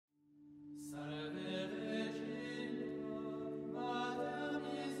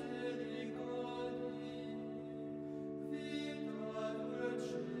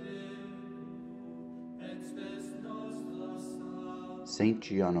St.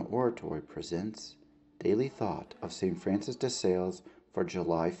 Gianna Oratory presents Daily Thought of St. Francis de Sales for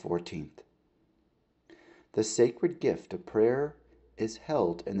July 14th. The sacred gift of prayer is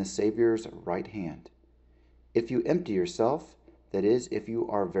held in the Savior's right hand. If you empty yourself, that is, if you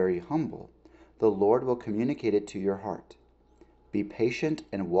are very humble, the Lord will communicate it to your heart. Be patient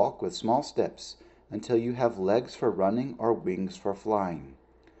and walk with small steps until you have legs for running or wings for flying.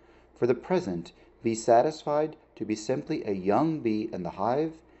 For the present, be satisfied to be simply a young bee in the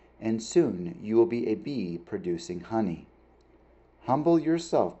hive, and soon you will be a bee producing honey. Humble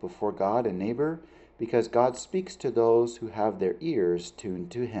yourself before God and neighbor, because God speaks to those who have their ears tuned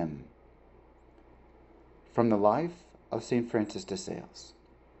to Him. From the life of St. Francis de Sales.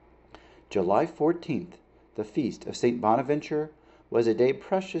 July 14th, the feast of St. Bonaventure, was a day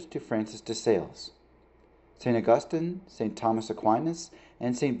precious to Francis de Sales. St. Augustine, St. Thomas Aquinas,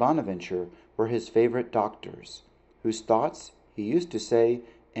 and St. Bonaventure were his favorite doctors, whose thoughts, he used to say,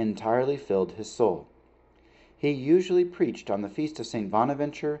 entirely filled his soul. He usually preached on the feast of St.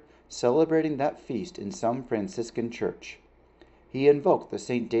 Bonaventure, celebrating that feast in some Franciscan church. He invoked the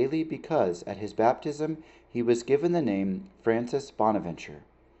saint daily because at his baptism he was given the name Francis Bonaventure,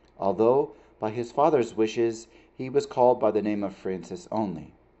 although by his father's wishes he was called by the name of Francis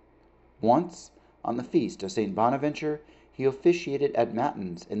only. Once, on the feast of St. Bonaventure, he officiated at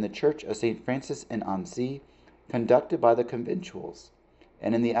Matins in the church of St. Francis in Annecy, conducted by the conventuals,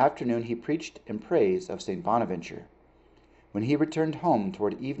 and in the afternoon he preached in praise of St. Bonaventure. When he returned home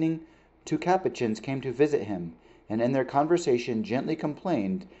toward evening, two Capuchins came to visit him, and in their conversation gently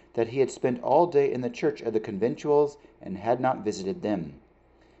complained that he had spent all day in the church of the conventuals and had not visited them.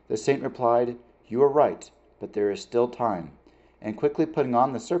 The saint replied, "You are right, but there is still time," and quickly putting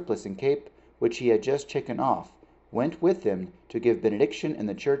on the surplice and cape, which he had just taken off, went with them to give benediction in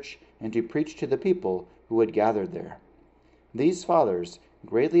the church and to preach to the people who had gathered there. These fathers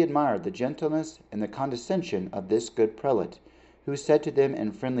greatly admired the gentleness and the condescension of this good prelate, who said to them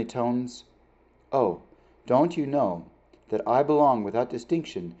in friendly tones, "Oh, don't you know that I belong without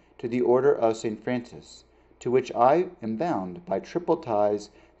distinction to the order of St. Francis, to which I am bound by triple ties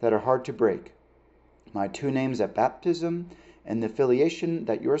that are hard to break, my two names at baptism, and the filiation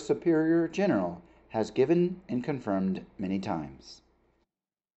that your superior general has given and confirmed many times."